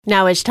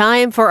Now it's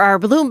time for our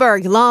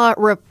Bloomberg Law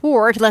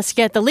Report. Let's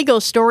get the legal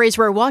stories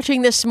we're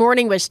watching this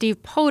morning with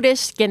Steve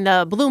Potisk in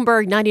the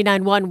Bloomberg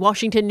 99.1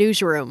 Washington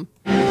newsroom.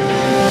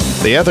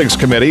 The Ethics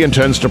Committee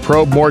intends to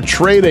probe more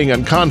trading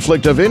and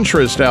conflict of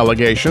interest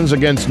allegations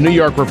against New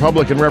York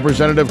Republican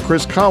Representative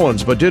Chris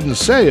Collins, but didn't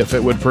say if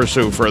it would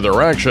pursue further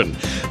action.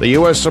 The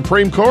U.S.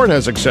 Supreme Court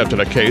has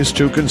accepted a case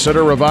to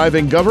consider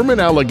reviving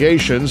government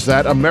allegations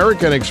that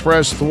American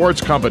Express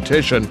thwarts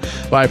competition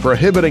by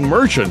prohibiting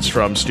merchants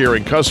from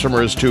steering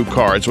customers to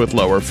cards with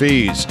lower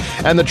fees.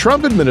 And the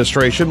Trump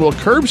administration will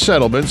curb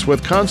settlements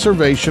with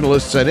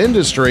conservationists and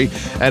industry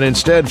and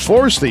instead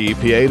force the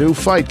EPA to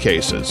fight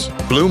cases.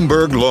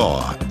 Bloomberg Law.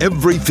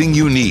 Everything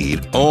you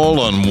need, all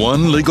on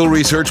one legal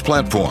research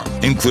platform,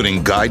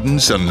 including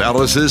guidance,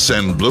 analysis,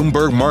 and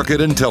Bloomberg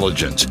Market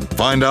Intelligence.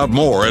 Find out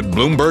more at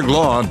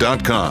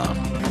BloombergLaw.com.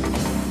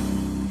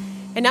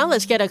 And now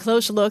let's get a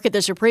close look at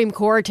the Supreme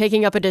Court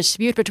taking up a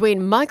dispute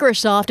between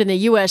Microsoft and the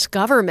U.S.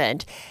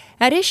 government.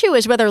 At issue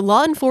is whether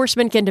law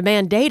enforcement can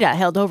demand data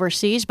held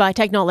overseas by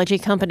technology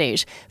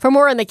companies. For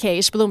more on the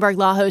case, Bloomberg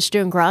Law host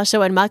June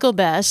Grasso and Michael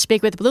Best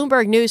speak with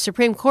Bloomberg News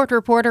Supreme Court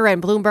reporter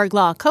and Bloomberg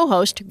Law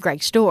co-host Greg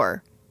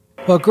Stohr.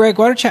 Well, Greg,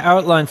 why don't you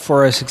outline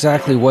for us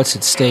exactly what's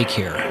at stake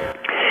here?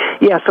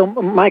 Yeah, so,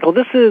 Michael,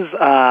 this is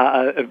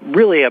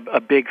really a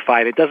big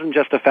fight. It doesn't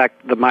just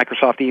affect the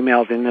Microsoft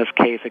emails in this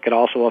case. It could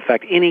also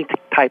affect any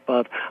type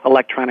of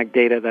electronic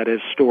data that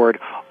is stored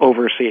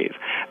overseas.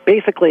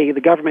 Basically,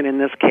 the government in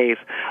this case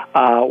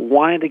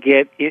wanted to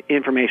get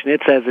information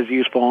it says is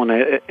useful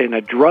in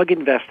a drug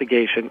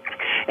investigation.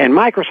 And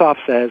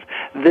Microsoft says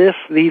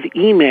these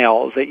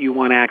emails that you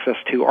want access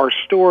to are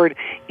stored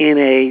in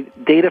a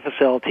data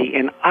facility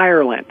in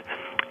Ireland.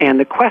 And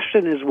the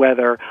question is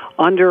whether,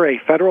 under a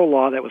federal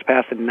law that was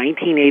passed in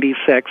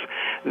 1986,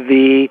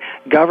 the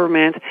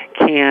government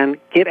can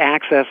get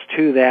access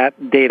to that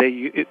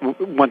data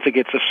once it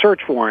gets a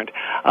search warrant.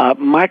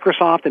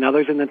 Microsoft and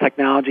others in the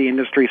technology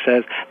industry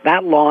says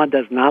that law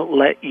does not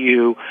let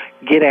you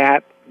get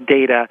at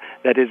data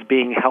that is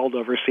being held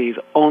overseas,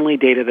 only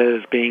data that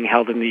is being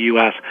held in the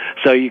U.S.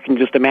 So you can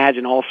just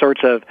imagine all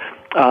sorts of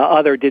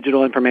other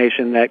digital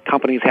information that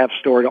companies have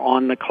stored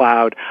on the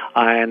cloud,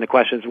 and the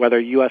question is whether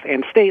U.S.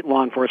 and state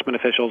law enforcement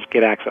officials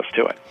get access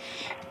to it.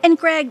 And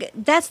Greg,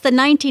 that's the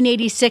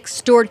 1986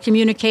 Stored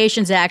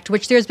Communications Act,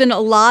 which there's been a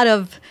lot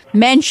of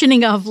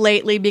mentioning of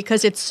lately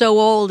because it's so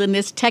old in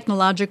this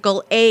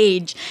technological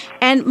age.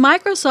 And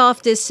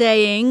Microsoft is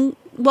saying,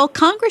 well,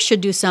 Congress should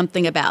do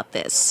something about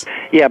this.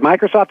 Yeah,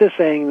 Microsoft is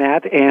saying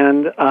that,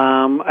 and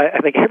I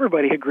think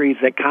everybody agrees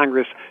that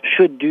Congress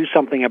should do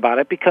something about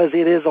it because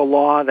it is a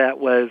law that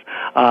was,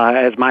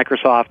 as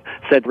Microsoft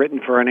said,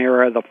 written for an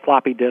era of the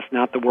floppy disk,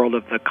 not the world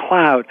of the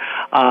cloud.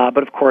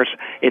 But of course,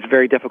 it's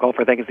very difficult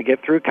for things to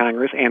get through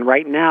Congress. And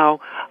right now,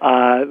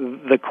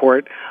 the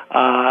court,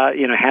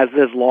 has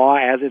this law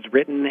as it's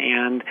written,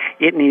 and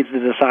it needs to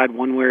decide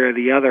one way or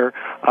the other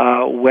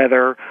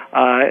whether,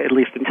 at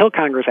least until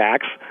Congress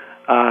acts,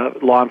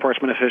 law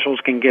enforcement officials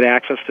can get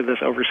access to this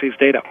overseas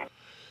data.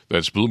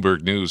 That's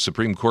Bloomberg News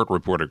Supreme Court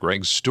reporter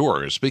Greg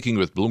Stohr speaking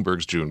with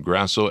Bloomberg's June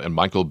Grasso and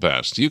Michael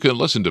Best. You can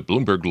listen to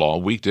Bloomberg Law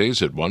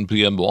weekdays at 1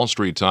 p.m. Wall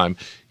Street time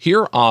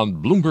here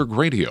on Bloomberg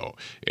Radio,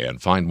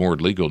 and find more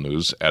legal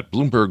news at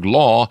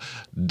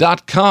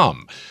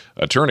BloombergLaw.com.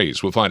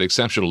 Attorneys will find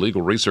exceptional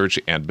legal research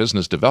and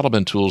business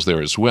development tools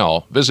there as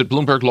well. Visit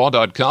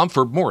BloombergLaw.com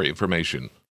for more information.